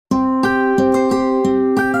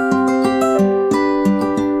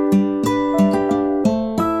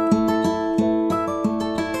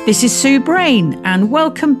This is Sue Brain, and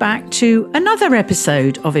welcome back to another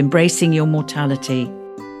episode of Embracing Your Mortality.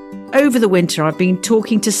 Over the winter, I've been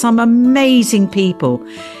talking to some amazing people,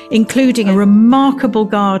 including a remarkable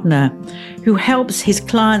gardener who helps his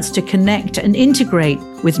clients to connect and integrate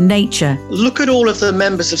with nature. Look at all of the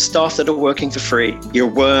members of staff that are working for free. Your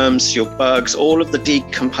worms, your bugs, all of the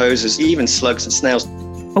decomposers, even slugs and snails.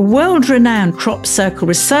 A world-renowned crop circle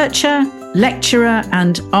researcher, lecturer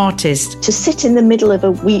and artist. To sit in the middle of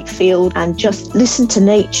a wheat field and just listen to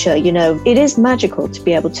nature, it is magical to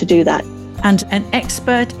be able to do that. And an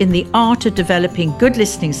expert in the art of developing good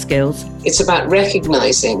listening skills. It's about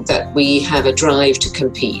recognising that we have a drive to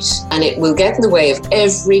compete, and it will get in the way of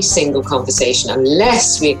every single conversation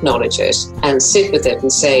unless we acknowledge it and sit with it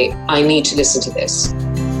and say, I need to listen to this.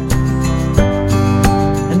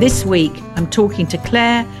 And this week, I'm talking to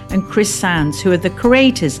Claire and Chris Sands, who are the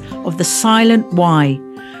creators of The Silent Why,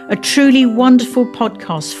 a truly wonderful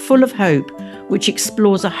podcast full of hope, which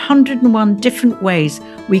explores 101 different ways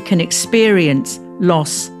we can experience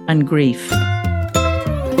loss and grief.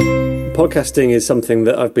 Podcasting is something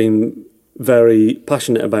that I've been very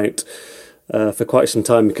passionate about for quite some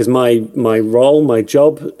time, because my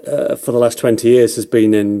job for the last 20 years has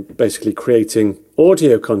been in basically creating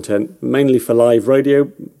audio content, mainly for live radio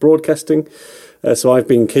broadcasting. So I've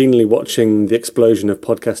been keenly watching the explosion of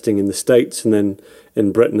podcasting in the States and then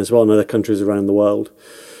in Britain as well and other countries around the world.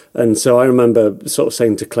 And so I remember sort of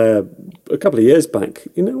saying to Claire a couple of years back,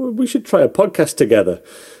 we should try a podcast together.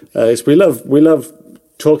 We love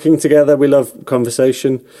talking together, we love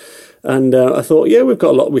conversation. And I thought, we've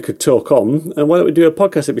got a lot we could talk on. And why don't we do a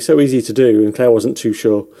podcast? It'd be so easy to do. And Claire wasn't too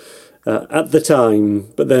sure at the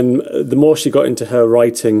time. But then the more she got into her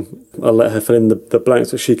writing, I'll let her fill in the blanks,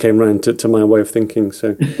 but she came round to my way of thinking.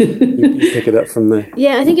 So you pick it up from there.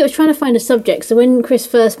 Yeah, I think it was trying to find a subject. So when Chris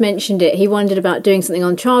first mentioned it, he wondered about doing something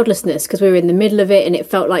on childlessness because we were in the middle of it and it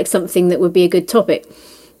felt like something that would be a good topic.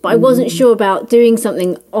 But I wasn't sure about doing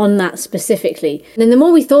something on that specifically. And then the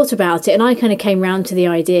more we thought about it, and I kind of came round to the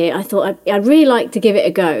idea, I thought I'd really like to give it a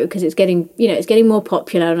go because it's getting more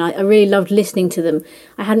popular, and I really loved listening to them.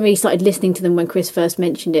 I hadn't really started listening to them when Chris first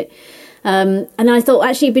mentioned it. And I thought,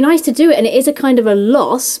 actually, it'd be nice to do it. And it is a kind of a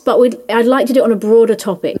loss, but I'd like to do it on a broader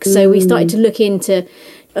topic. So we started to look into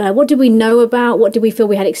what did we know about, what did we feel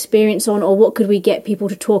we had experience on, or what could we get people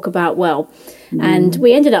to talk about well. And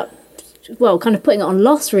we ended up kind of putting it on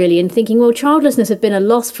loss, really, and thinking, childlessness had been a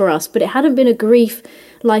loss for us, but it hadn't been a grief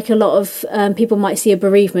like a lot of people might see a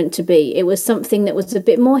bereavement to be. It was something that was a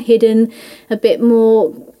bit more hidden, a bit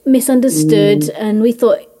more misunderstood, and we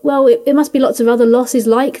thought, it must be lots of other losses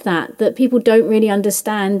like that people don't really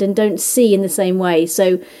understand and don't see in the same way.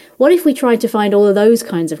 So what if we tried to find all of those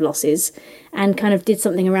kinds of losses and kind of did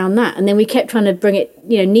something around that? And then we kept trying to bring it,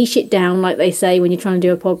 niche it down, like they say when you're trying to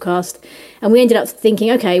do a podcast. And we ended up thinking,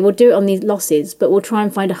 okay, we'll do it on these losses, but we'll try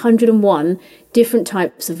and find 101 different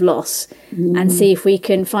types of loss and see if we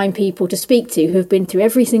can find people to speak to who have been through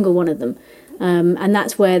every single one of them. And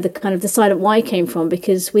that's where the kind of the silent why came from,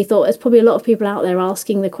 because we thought there's probably a lot of people out there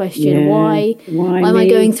asking the question, why am I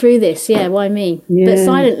going through this? Yeah, why me? Yeah. But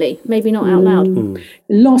silently, maybe not out loud.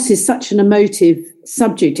 Loss is such an emotive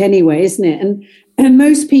subject anyway, isn't it? And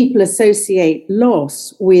most people associate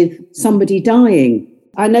loss with somebody dying.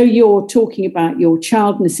 I know you're talking about your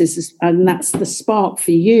childlessness, and that's the spark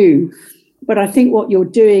for you. But I think what you're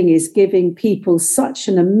doing is giving people such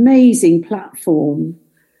an amazing platform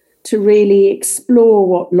to really explore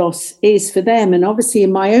what loss is for them. And obviously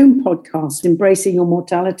in my own podcast, Embracing Your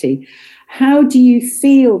Mortality, how do you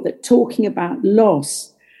feel that talking about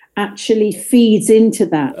loss actually feeds into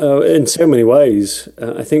that? In so many ways.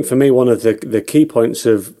 I think for me, one of the key points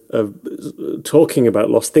of talking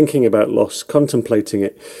about loss, thinking about loss, contemplating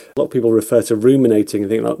it, a lot of people refer to ruminating. I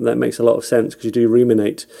think that makes a lot of sense because you do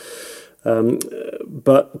ruminate.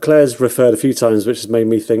 But Claire's referred a few times, which has made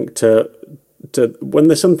me think to when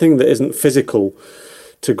there's something that isn't physical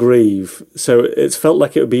to grieve. So it's felt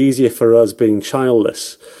like it would be easier for us being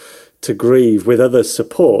childless to grieve with others'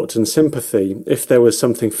 support and sympathy if there was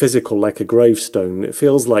something physical like a gravestone. It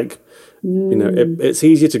feels like, it's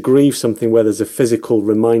easier to grieve something where there's a physical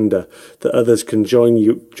reminder that others can join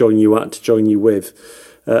you with.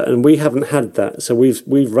 And we haven't had that. So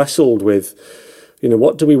we've wrestled with,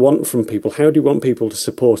 what do we want from people? How do we want people to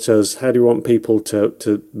support us? How do we want people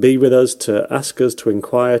to be with us, to ask us, to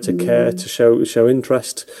inquire, to care, to show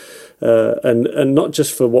interest? And not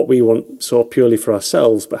just for what we want sort of purely for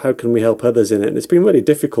ourselves, but how can we help others in it? And it's been really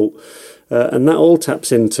difficult. And that all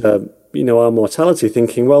taps into, our mortality,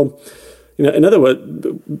 thinking, in other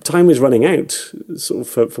words, time is running out,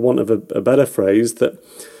 sort of for want of a better phrase, that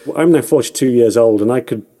I'm now 42 years old, and I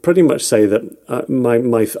could pretty much say that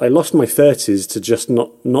I lost my 30s to just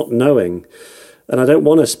not knowing. And I don't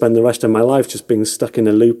want to spend the rest of my life just being stuck in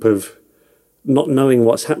a loop of not knowing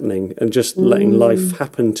what's happening and just letting life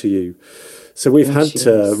happen to you. So we've had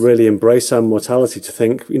to really embrace our mortality, to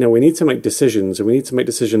think, we need to make decisions, and we need to make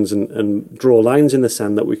decisions and draw lines in the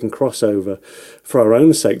sand that we can cross over for our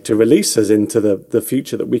own sake, to release us into the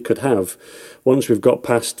future that we could have once we've got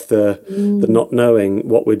past the not knowing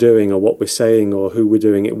what we're doing or what we're saying or who we're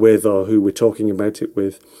doing it with or who we're talking about it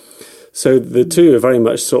with. So the two are very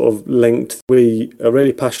much sort of linked. We are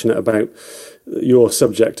really passionate about your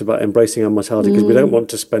subject about embracing our mortality, because we don't want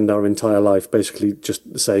to spend our entire life basically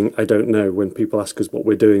just saying, I don't know, when people ask us what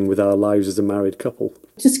we're doing with our lives as a married couple.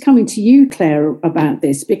 Just coming to you, Claire, about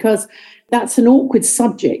this, because that's an awkward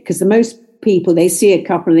subject, because the most people, they see a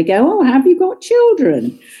couple and they go, oh, have you got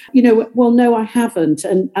children? Well, no, I haven't.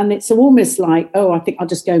 And it's almost like, oh, I think I'll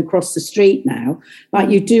just go and cross the street now, like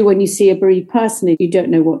you do when you see a bereaved person and you don't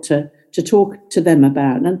know what to talk to them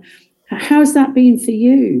about. And how's that been for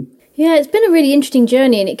you? Yeah, it's been a really interesting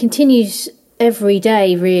journey, and it continues every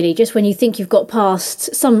day, really. Just when you think you've got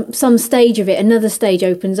past some stage of it, another stage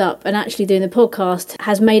opens up. And actually doing the podcast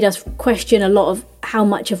has made us question a lot of how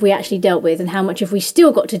much have we actually dealt with and how much have we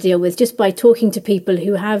still got to deal with, just by talking to people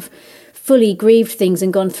who have fully grieved things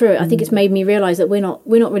and gone through it. I think it's made me realise that we're not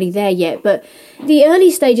really there yet. But the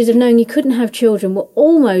early stages of knowing you couldn't have children were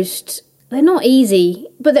almost... They're not easy,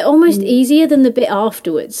 but they're almost easier than the bit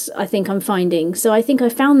afterwards, I think I'm finding. So I think I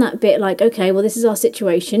found that bit like, okay, well, this is our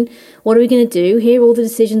situation. What are we going to do? Here are all the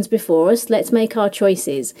decisions before us. Let's make our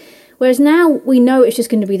choices. Whereas now we know it's just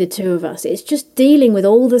going to be the two of us. It's just dealing with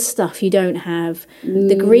all the stuff you don't have,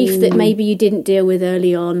 the grief that maybe you didn't deal with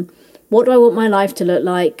early on. What do I want my life to look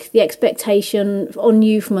like? The expectation on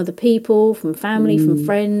you from other people, from family, from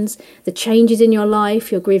friends, the changes in your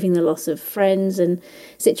life. You're grieving the loss of friends and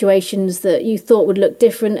situations that you thought would look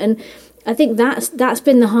different. And I think that's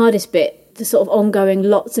been the hardest bit, the sort of ongoing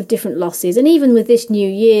lots of different losses. And even with this new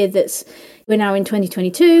year we're now in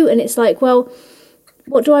 2022, and it's like, well,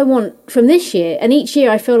 what do I want from this year? And each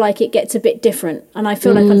year I feel like it gets a bit different. And I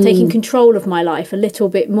feel like I'm taking control of my life a little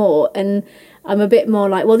bit more. And I'm a bit more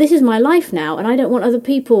like, well, this is my life now, and I don't want other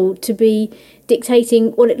people to be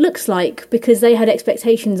dictating what it looks like because they had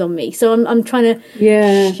expectations on me. So I'm trying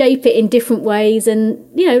to shape it in different ways. And,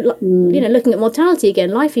 looking at mortality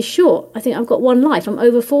again, life is short. I think I've got one life. I'm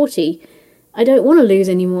over 40. I don't want to lose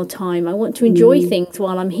any more time. I want to enjoy things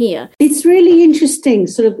while I'm here. It's really interesting,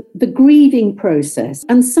 sort of the grieving process.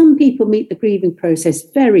 And some people meet the grieving process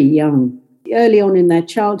very young, early on in their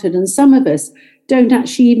childhood. And some of us don't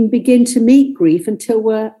actually even begin to meet grief until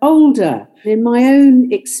we're older. In my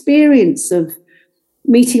own experience of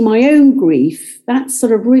meeting my own grief, that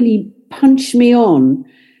sort of really punched me on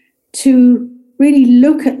to really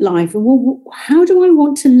look at life and, well, how do I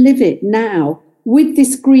want to live it now with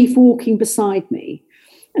this grief walking beside me?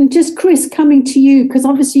 And just, Chris, coming to you, because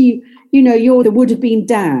obviously, you're the would-have-been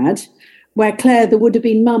dad, where Claire, the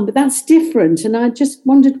would-have-been mum, but that's different. And I just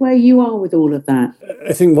wondered where you are with all of that.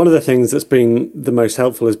 I think one of the things that's been the most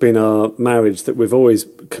helpful has been our marriage, that we've always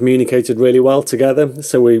communicated really well together.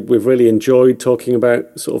 So we've really enjoyed talking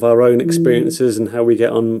about sort of our own experiences and how we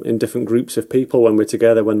get on in different groups of people when we're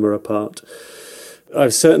together, when we're apart.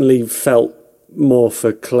 I've certainly felt more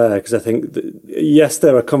for Claire, because I think that, yes,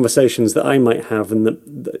 there are conversations that I might have and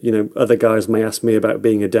that other guys may ask me about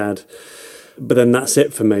being a dad. But then that's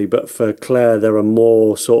it for me. But for Claire, there are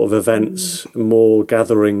more sort of events, more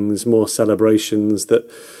gatherings, more celebrations that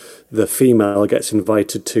the female gets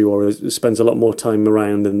invited to or spends a lot more time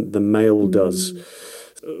around than the male does.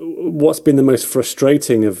 What's been the most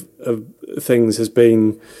frustrating of things has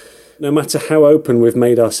been, no matter how open we've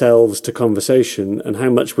made ourselves to conversation and how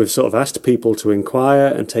much we've sort of asked people to inquire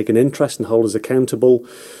and take an interest and hold us accountable,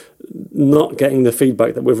 not getting the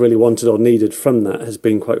feedback that we've really wanted or needed from that has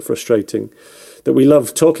been quite frustrating. That we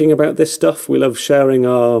love talking about this stuff. We love sharing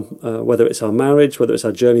our, whether it's our marriage, whether it's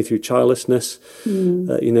our journey through childlessness,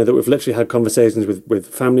 that we've literally had conversations with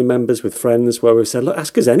family members, with friends, where we've said, look,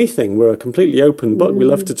 ask us anything. We're a completely open book. We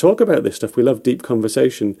love to talk about this stuff. We love deep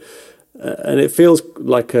conversation. And it feels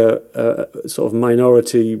like a sort of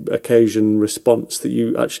minority occasion response that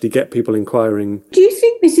you actually get people inquiring. Do you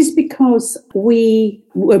think this is because we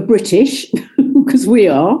were British, because we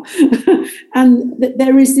are, and that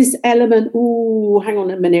there is this element, hang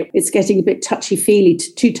on a minute, it's getting a bit touchy-feely,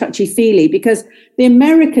 too touchy-feely, because the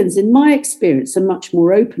Americans, in my experience, are much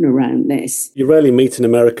more open around this. You rarely meet an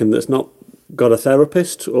American that's not got a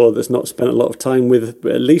therapist or that's not spent a lot of time with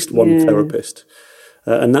at least one therapist.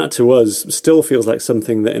 And that to us still feels like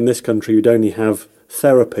something that in this country you'd only have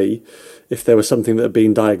therapy if there was something that had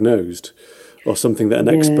been diagnosed or something that an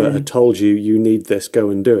expert had told you, you need this, go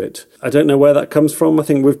and do it. I don't know where that comes from. I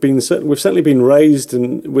think we've certainly been raised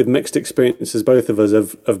with mixed experiences, both of us,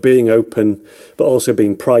 of being open but also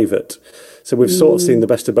being private. So we've sort of seen the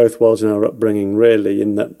best of both worlds in our upbringing, really,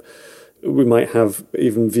 in that we might have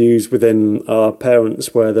even views within our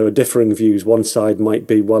parents where there are differing views. One side might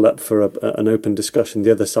be well up for an open discussion.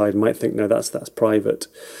 The other side might think, no, that's private.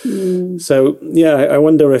 So, yeah, I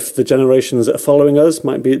wonder if the generations that are following us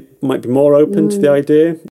might be more open to the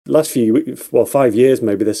idea. Last 5 years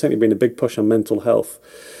maybe, there's certainly been a big push on mental health,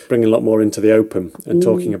 bringing a lot more into the open and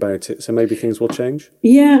talking about it. So maybe things will change.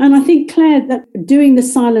 Yeah, and I think, Claire, that doing the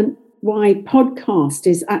Silent Why podcast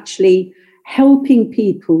is actually helping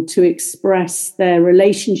people to express their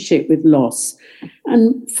relationship with loss.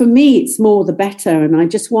 And for me, it's more the better. And I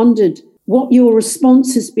just wondered what your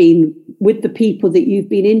response has been with the people that you've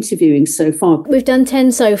been interviewing so far. We've done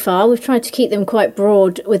 10 so far. We've tried to keep them quite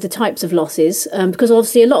broad with the types of losses, because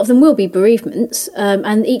obviously a lot of them will be bereavements,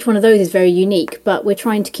 and each one of those is very unique, but we're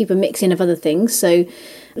trying to keep a mix in of other things. So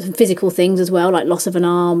some physical things as well, like loss of an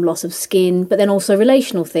arm, loss of skin, but then also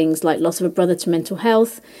relational things like loss of a brother to mental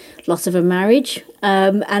health, loss of a marriage,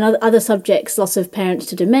 and other subjects, loss of parents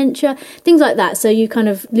to dementia, things like that. So you kind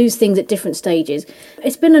of lose things at different stages.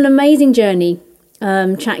 It's been an amazing journey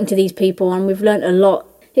chatting to these people, and we've learnt a lot.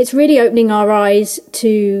 It's really opening our eyes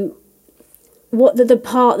to what the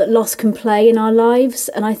part that loss can play in our lives.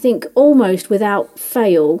 And I think almost without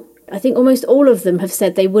fail, I think almost all of them have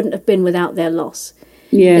said they wouldn't have been without their loss.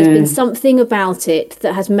 Yeah. There's been something about it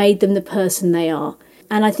that has made them the person they are.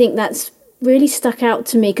 And I think that's really stuck out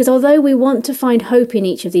to me, because although we want to find hope in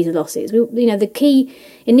each of these losses, the key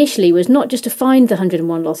initially was not just to find the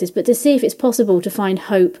 101 losses, but to see if it's possible to find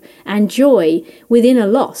hope and joy within a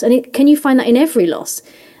loss. And can you find that in every loss?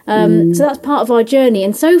 So that's part of our journey.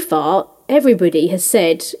 And so far, everybody has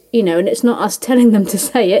said, and it's not us telling them to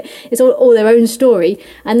say it, it's all their own story.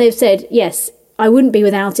 And they've said, yes, I wouldn't be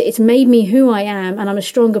without it. It's made me who I am, and I'm a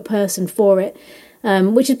stronger person for it,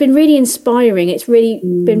 which has been really inspiring. It's really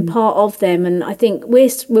been part of them. And I think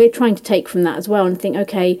we're trying to take from that as well and think,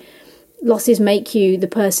 okay, losses make you the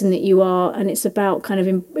person that you are, and it's about kind of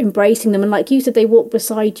embracing them. And like you said, they walk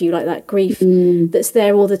beside you, like that grief that's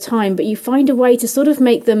there all the time. But you find a way to sort of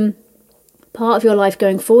make them part of your life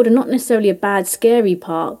going forward, and not necessarily a bad, scary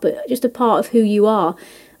part, but just a part of who you are.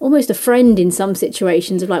 Almost a friend in some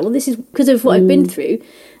situations of like, well, this is because of what I've been through.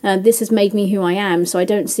 This has made me who I am, so I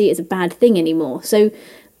don't see it as a bad thing anymore. So,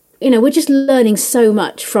 we're just learning so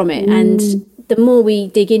much from it. And the more we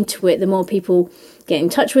dig into it, the more people get in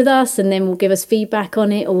touch with us, and then will give us feedback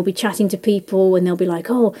on it, or we'll be chatting to people and they'll be like,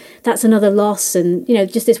 oh, that's another loss. And,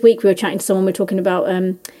 just this week we were chatting to someone, we're talking about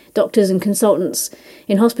doctors and consultants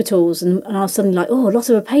in hospitals, and I was suddenly like, oh, loss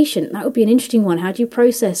of a patient, that would be an interesting one. How do you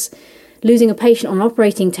process losing a patient on an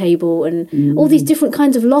operating table, and all these different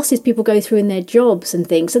kinds of losses people go through in their jobs and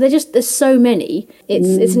things. So there's so many.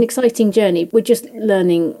 It's an exciting journey. We're just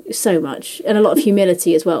learning so much, and a lot of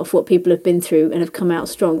humility as well for what people have been through and have come out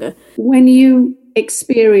stronger. When you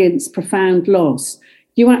experience profound loss,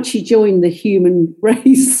 you actually join the human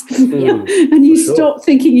race and you stop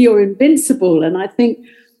thinking you're invincible. And I think,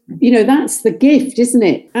 that's the gift, isn't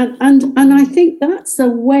it? And I think that's a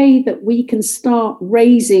way that we can start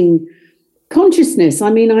raising consciousness.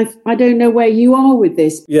 I mean, I don't know where you are with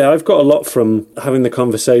this. Yeah, I've got a lot from having the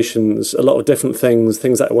conversations, a lot of different things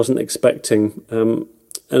that I wasn't expecting. And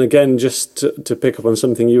again, just to pick up on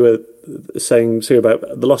something you were saying, Sue, about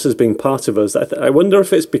the losses being part of us, I wonder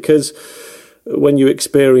if it's because when you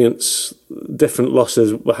experience different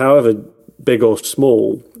losses, however big or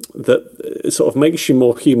small, that it sort of makes you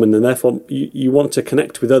more human, and therefore you want to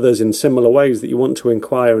connect with others in similar ways, that you want to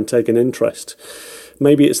inquire and take an interest.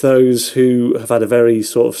 Maybe it's those who have had a very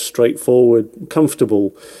sort of straightforward,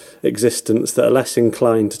 comfortable existence that are less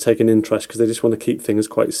inclined to take an interest because they just want to keep things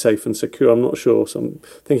quite safe and secure. I'm not sure, so I'm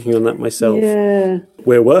thinking on that myself. Yeah.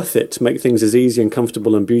 We're worth it to make things as easy and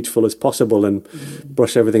comfortable and beautiful as possible and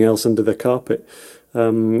brush everything else under the carpet.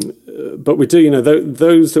 But we do,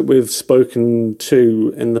 those that we've spoken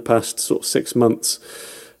to in the past sort of 6 months,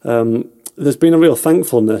 there's been a real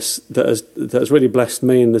thankfulness that has really blessed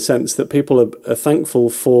me, in the sense that people are thankful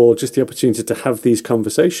for just the opportunity to have these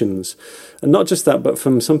conversations. And not just that, but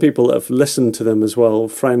from some people that have listened to them as well,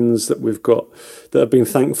 friends that we've got that have been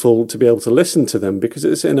thankful to be able to listen to them, because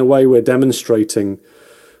it's in a way we're demonstrating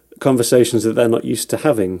conversations that they're not used to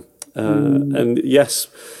having. And yes,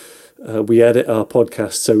 we edit our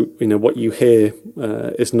podcast, so what you hear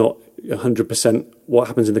is not 100% what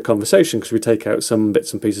happens in the conversation, because we take out some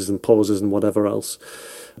bits and pieces and pauses and whatever else.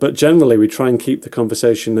 But generally, we try and keep the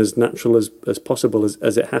conversation as natural as possible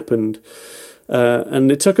as it happened.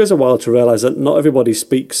 And it took us a while to realise that not everybody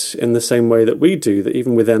speaks in the same way that we do, that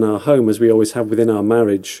even within our home, as we always have within our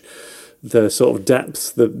marriage, the sort of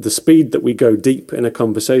depth, the speed that we go deep in a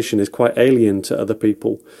conversation is quite alien to other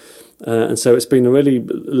people. And so it's been a really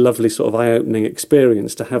lovely sort of eye-opening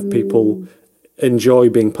experience to have people enjoy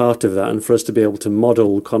being part of that, and for us to be able to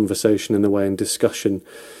model conversation in a way and discussion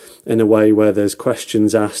in a way where there's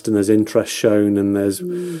questions asked and there's interest shown, and there's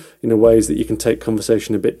ways that you can take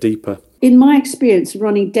conversation a bit deeper. In my experience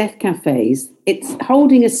running death cafes, it's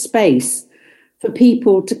holding a space for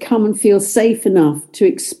people to come and feel safe enough to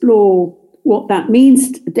explore what that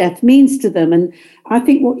means, death means to them. And I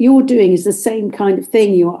think what you're doing is the same kind of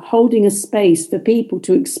thing. You're holding a space for people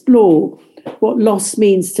to explore what loss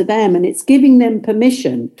means to them, and it's giving them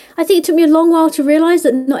permission. I think it took me a long while to realise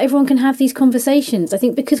that not everyone can have these conversations. I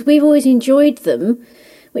think because we've always enjoyed them,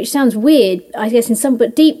 which sounds weird, I guess,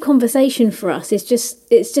 but deep conversation for us is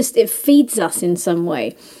it feeds us in some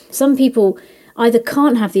way. Some people either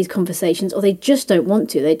can't have these conversations or they just don't want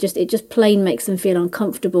to. It just plain makes them feel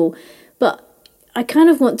uncomfortable. But I kind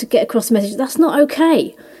of want to get across the message that's not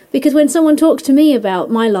okay. Because when someone talks to me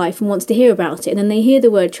about my life and wants to hear about it, and then they hear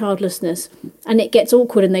the word childlessness and it gets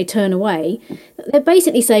awkward and they turn away, they're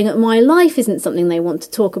basically saying that my life isn't something they want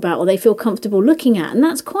to talk about or they feel comfortable looking at. And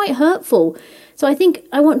that's quite hurtful. So I think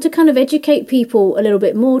I want to kind of educate people a little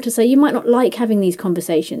bit more to say you might not like having these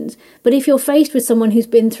conversations, but if you're faced with someone who's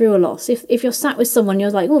been through a loss, if you're sat with someone,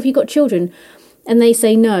 you're like, oh, have you got children? And they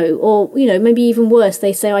say no, or, maybe even worse,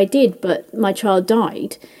 they say I did, but my child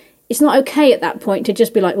died. It's not okay at that point to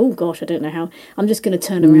just be like, oh gosh, I don't know how, I'm just going to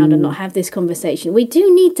turn around and not have this conversation. We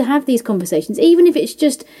do need to have these conversations, even if it's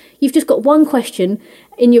just, you've just got one question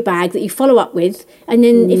in your bag that you follow up with, and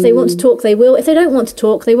then if they want to talk, they will. If they don't want to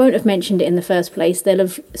talk, they won't have mentioned it in the first place. They'll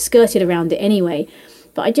have skirted around it anyway.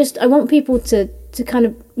 But I want people to kind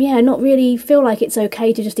of, not really feel like it's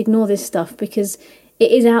okay to just ignore this stuff, because it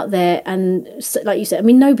is out there, and like you said,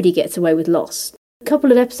 nobody gets away with loss. A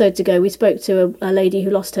couple of episodes ago, we spoke to a lady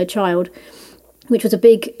who lost her child, which was a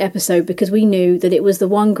big episode because we knew that it was the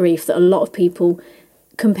one grief that a lot of people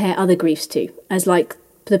compare other griefs to as like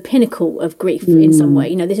the pinnacle of grief in some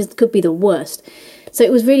way. This could be the worst. So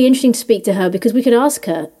it was really interesting to speak to her because we could ask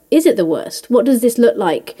her, is it the worst? What does this look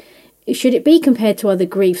like? Should it be compared to other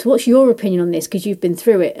griefs? What's your opinion on this? Because you've been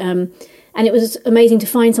through it. And it was amazing to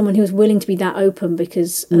find someone who was willing to be that open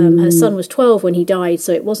because her son was 12 when he died.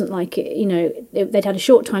 So it wasn't like, they'd had a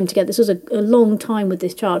short time together. This was a long time with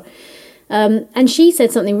this child. And she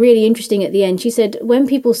said something really interesting at the end. She said, when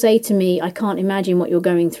people say to me, I can't imagine what you're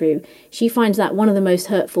going through, she finds that one of the most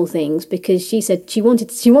hurtful things, because she said she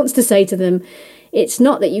wants to say to them, it's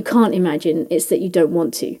not that you can't imagine, it's that you don't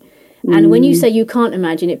want to. And when you say you can't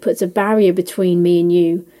imagine, it puts a barrier between me and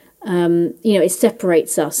you. It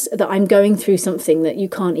separates us, that I'm going through something that you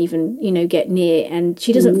can't even, get near. And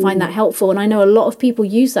she doesn't find that helpful. And I know a lot of people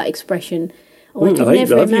use that expression. I've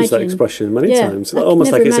used that expression many times.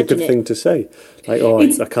 Almost like it's a good thing to say. Like,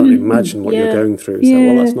 I can't imagine what you're going through. So,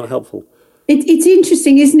 well, that's not helpful. It's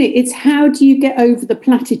interesting, isn't it? It's how do you get over the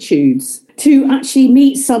platitudes to actually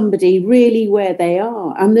meet somebody really where they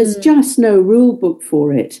are? And there's just no rule book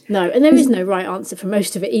for it. No, and there is no right answer for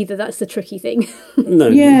most of it either. That's the tricky thing. No,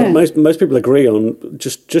 but most people agree on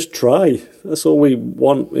just try. That's all we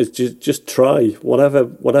want, is just try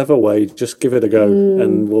whatever way. Just give it a go,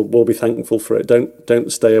 and we'll be thankful for it.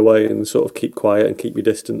 Don't stay away and sort of keep quiet and keep your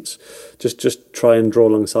distance. Just try and draw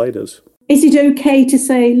alongside us. Is it okay to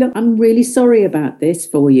say, look, I'm really sorry about this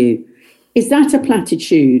for you? Is that a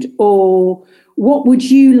platitude? Or what would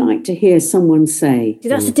you like to hear someone say?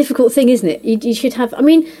 That's a difficult thing, isn't it? You should have...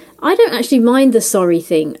 I don't actually mind the sorry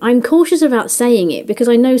thing. I'm cautious about saying it because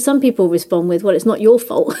I know some people respond with, well, it's not your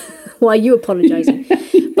fault. Why are you apologising?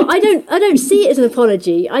 But I don't see it as an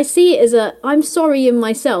apology. I see it as I'm sorry in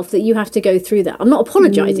myself that you have to go through that. I'm not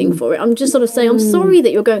apologising for it. I'm just sort of saying, I'm sorry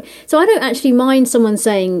that you're going... So I don't actually mind someone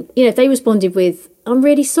saying, if they responded with, I'm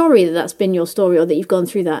really sorry that that's been your story or that you've gone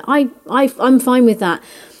through that. I'm fine with that.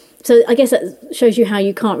 So I guess that shows you how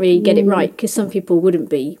you can't really get it right, because some people wouldn't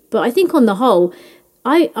be. But I think on the whole...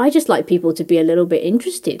 I just like people to be a little bit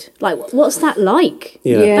interested. Like, what's that like?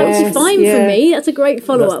 That was fine for me. That's a great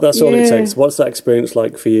follow-up. That's all it takes. What's that experience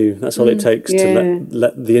like for you? That's all it takes to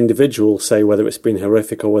let the individual say whether it's been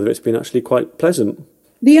horrific or whether it's been actually quite pleasant.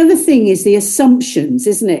 The other thing is the assumptions,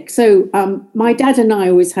 isn't it? So my dad and I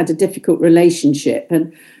always had a difficult relationship,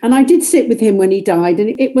 and I did sit with him when he died,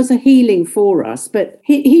 and it was a healing for us, but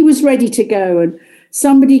he was ready to go, and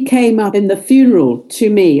somebody came up in the funeral to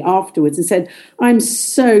me afterwards and said, "I'm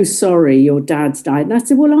so sorry your dad's died." And I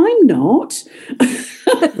said, "Well, I'm not."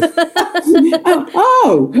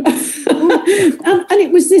 And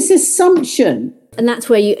it was this assumption. And that's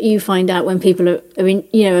where you find out when people are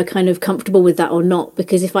are kind of comfortable with that or not.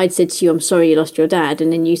 Because if I'd said to you, "I'm sorry you lost your dad,"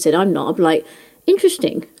 and then you said, "I'm not," I'd be like,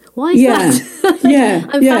 interesting. Why is that?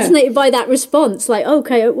 I'm fascinated by that response. Like,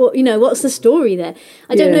 okay, well, what's the story there?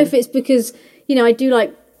 I don't know if it's because, I do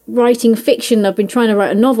like writing fiction. I've been trying to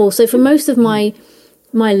write a novel. So for most of my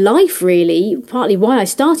life, really, partly why I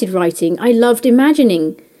started writing, I loved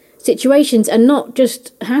imagining situations, and not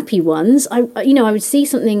just happy ones. I would see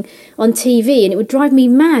something on TV and it would drive me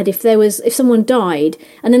mad if someone died,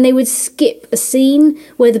 and then they would skip a scene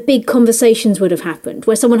where the big conversations would have happened,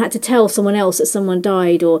 where someone had to tell someone else that someone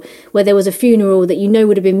died, or where there was a funeral that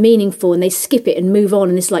would have been meaningful, and they skip it and move on,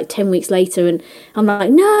 and it's like 10 weeks later, and I'm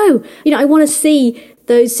like, no, I want to see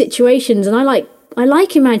those situations, and I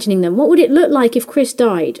like imagining them. What would it look like if Chris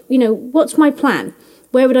died? What's my plan?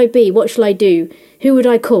 Where would I be? What shall I do? Who would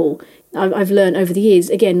I call? I've learned over the years,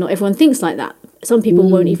 again, not everyone thinks like that. Some people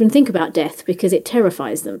won't even think about death because it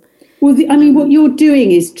terrifies them. Well, what you're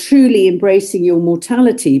doing is truly embracing your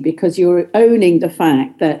mortality, because you're owning the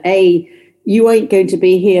fact that, you ain't going to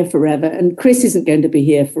be here forever, and Chris isn't going to be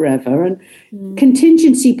here forever. And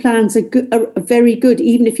contingency plans are very good,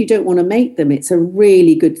 even if you don't want to make them. It's a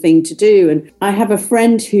really good thing to do. And I have a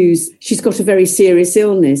friend she's got a very serious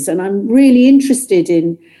illness, and I'm really interested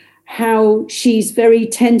in how she's very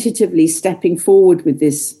tentatively stepping forward with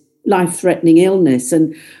this life-threatening illness,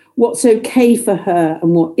 and what's okay for her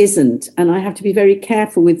and what isn't. And I have to be very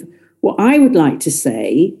careful with what I would like to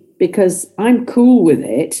say, because I'm cool with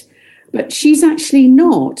it, but she's actually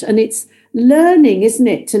not. And it's learning, isn't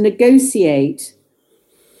it, to negotiate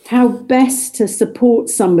how best to support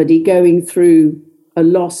somebody going through a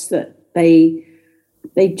loss that they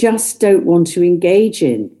just don't want to engage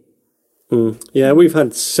in. Yeah, we've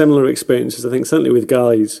had similar experiences, I think, certainly with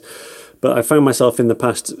guys. But I found myself in the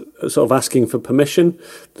past sort of asking for permission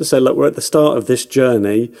to say, look, we're at the start of this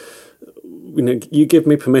journey. You give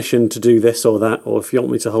me permission to do this or that, or if you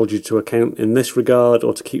want me to hold you to account in this regard,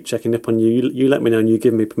 or to keep checking up on you let me know, and you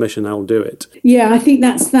give me permission, I'll do it. Yeah, I think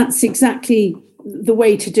that's exactly the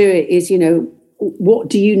way to do it. Is, what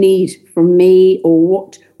do you need from me, or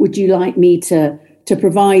what would you like me to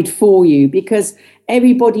provide for you? Because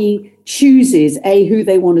everybody chooses who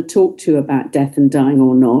they want to talk to about death and dying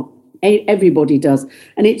or not. Everybody does,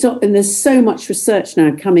 and there's so much research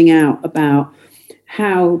now coming out about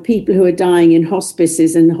how people who are dying in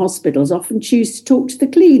hospices and hospitals often choose to talk to the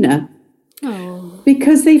cleaner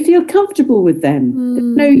because they feel comfortable with them.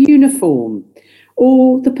 There's no uniform,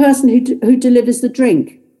 or the person who delivers the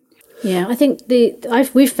drink. Yeah, I think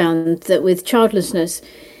we've found that with childlessness,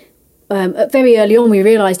 very early on, we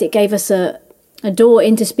realised it gave us a door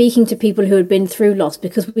into speaking to people who had been through loss,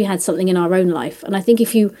 because we had something in our own life. And I think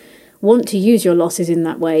if you want to use your losses in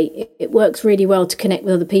that way, it works really well to connect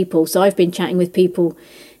with other people. So I've been chatting with people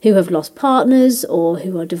who have lost partners, or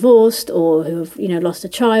who are divorced, or who have lost a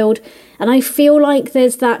child, and I feel like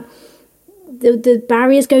there's that the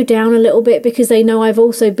barriers go down a little bit, because they know I've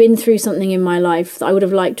also been through something in my life that I would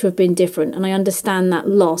have liked to have been different, and I understand that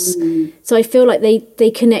loss. So I feel like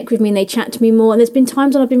they connect with me and they chat to me more, and there's been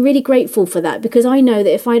times when I've been really grateful for that, because I know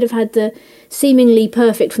that if I'd have had the seemingly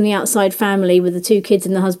perfect from the outside family with the 2 kids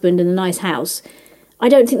and the husband and a nice house, I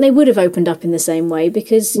don't think they would have opened up in the same way,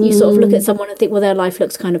 because you sort of look at someone and think, well, their life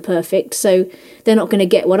looks kind of perfect, so they're not going to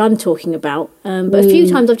get what I'm talking about. But a few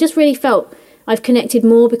times I've just really felt I've connected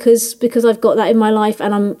more because I've got that in my life,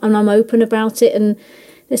 and I'm open about it. And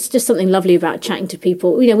there's just something lovely about chatting to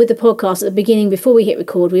people. With the podcast at the beginning, before we hit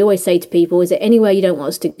record, we always say to people, is there anywhere you don't want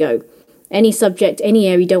us to go? Any subject, any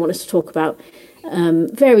area you don't want us to talk about?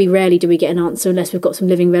 Very rarely do we get an answer unless we've got some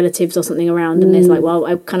living relatives or something around, and there's like, well,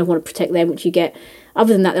 I kind of want to protect them, which you get.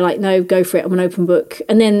 Other than that, they're like, no, go for it, I'm an open book.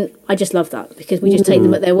 And then I just love that, because we just take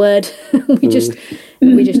them at their word. we just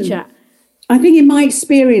chat. I think in my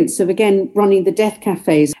experience of, again, running the death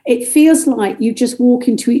cafes, it feels like you just walk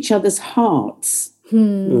into each other's hearts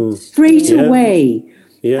straight away.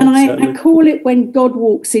 Yeah, and I call it when God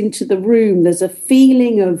walks into the room, there's a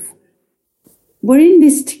feeling of, we're in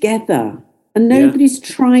this together, and nobody's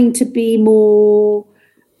trying to be more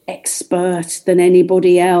expert than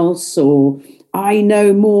anybody else, or I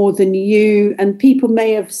know more than you. And people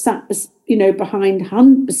may have sat,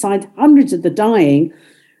 beside hundreds of the dying,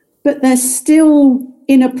 but they're still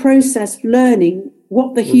in a process of learning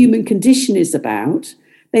what the human condition is about.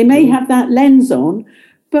 They may have that lens on,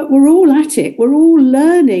 but we're all at it. We're all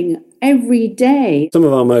learning every day. Some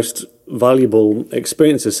of our most valuable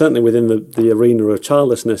experiences, certainly within the arena of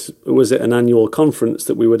childlessness, was at an annual conference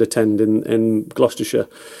that we would attend in Gloucestershire.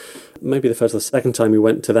 Maybe the first or second time we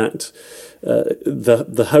went to that,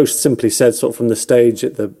 the host simply said, sort of from the stage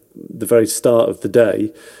at the very start of the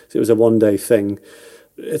day, it was a one-day thing,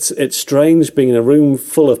 it's strange being in a room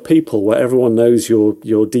full of people where everyone knows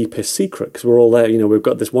your deepest secret, because we're all there. We've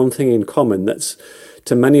got this one thing in common that's,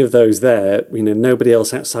 to many of those there, nobody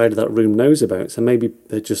else outside of that room knows about. So maybe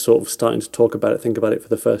they're just sort of starting to talk about it, think about it for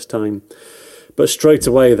the first time. But straight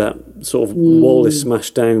away, that sort of wall is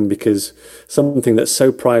smashed down, because something that's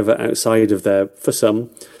so private outside of there, for some,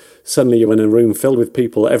 suddenly you're in a room filled with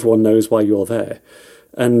people, everyone knows why you're there.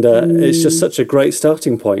 And it's just such a great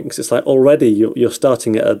starting point, because it's like already you're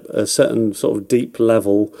starting at a certain sort of deep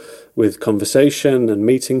level with conversation and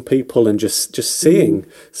meeting people and just seeing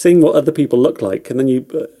what other people look like. And then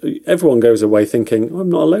everyone goes away thinking, I'm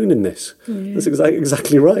not alone in this. That's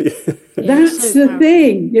exactly right. That's the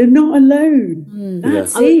thing. You're not alone.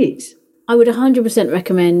 That's it. I would 100%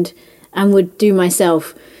 recommend, and would do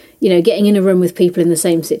myself, getting in a room with people in the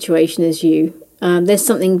same situation as you. There's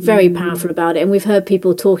something very powerful about it, and we've heard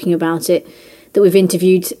people talking about it that we've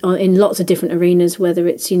interviewed in lots of different arenas, whether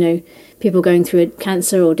it's, people going through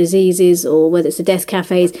cancer or diseases, or whether it's the death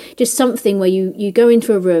cafes, just something where you go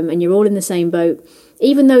into a room and you're all in the same boat,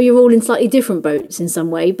 even though you're all in slightly different boats in some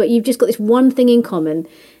way, but you've just got this one thing in common,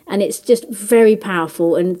 and it's just very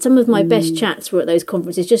powerful. And some of my best chats were at those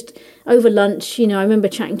conferences, just over lunch. I remember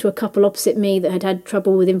chatting to a couple opposite me that had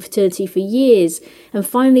trouble with infertility for years and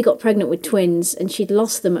finally got pregnant with twins, and she'd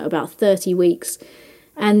lost them at about 30 weeks.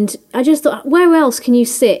 And I just thought, where else can you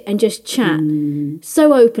sit and just chat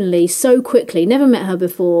so openly, so quickly? Never met her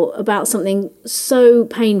before, about something so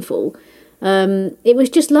painful. It was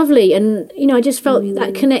just lovely. And, I just felt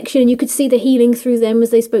that connection. You could see the healing through them as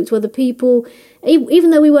they spoke to other people. Even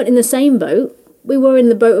though we weren't in the same boat, we were in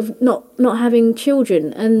the boat of not having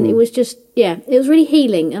children. And it was just, it was really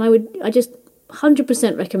healing. And I just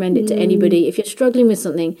 100% recommend it to anybody. If you're struggling with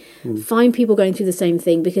something, find people going through the same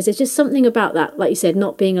thing, because there's just something about that, like you said,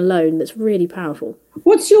 not being alone, that's really powerful.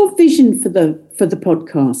 What's your vision for the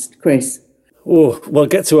podcast, Chris? Oh, well,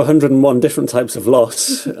 get to 101 different types of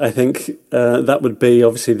loss. I think that would be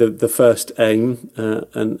obviously the first aim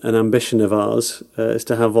and an ambition of ours, is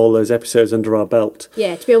to have all those episodes under our belt.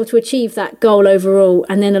 Yeah, to be able to achieve that goal overall,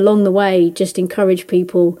 and then along the way, just encourage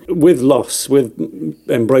people. With loss, with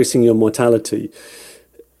embracing your mortality,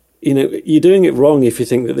 you're doing it wrong if you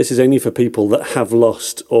think that this is only for people that have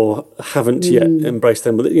lost or haven't yet embraced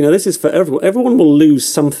them. But, this is for everyone. Everyone will lose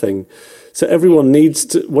something. So everyone needs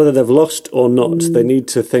to, whether they've lost or not, they need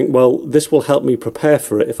to think, well, this will help me prepare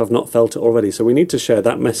for it if I've not felt it already. So we need to share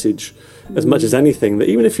that message as much as anything, that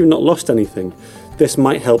even if you've not lost anything, this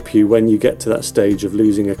might help you when you get to that stage of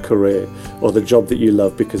losing a career, or the job that you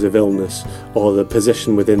love because of illness, or the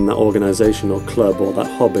position within that organisation or club or that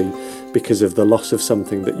hobby because of the loss of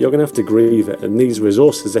something, that you're going to have to grieve it. And these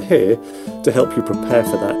resources are here to help you prepare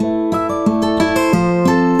for that.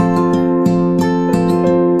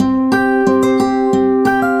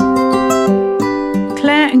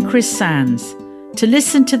 And Chris Sands. To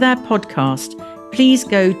listen to their podcast, please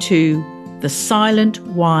go to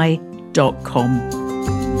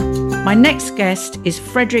thesilentwhy.com. My next guest is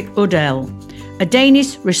Fredrik Odell, a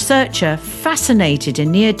Danish researcher fascinated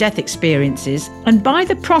in near-death experiences and by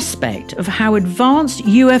the prospect of how advanced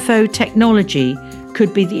UFO technology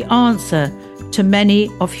could be the answer to many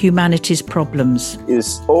of humanity's problems. It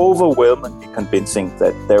is overwhelmingly convincing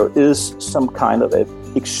that there is some kind of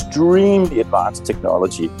extremely advanced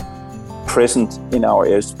technology present in our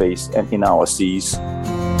airspace and in our seas.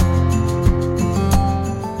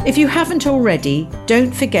 If you haven't already,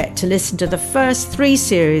 don't forget to listen to the first 3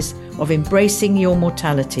 series of Embracing Your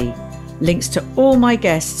Mortality. Links to all my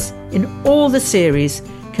guests in all the series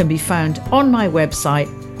can be found on my website,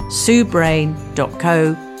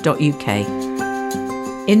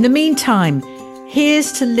 suebrain.co.uk. In the meantime,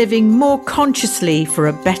 here's to living more consciously for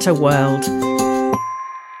a better world.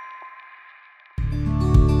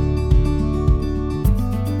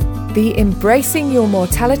 The Embracing Your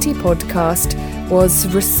Mortality podcast was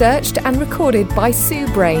researched and recorded by Sue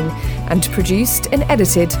Brain and produced and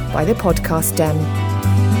edited by the Podcast Den.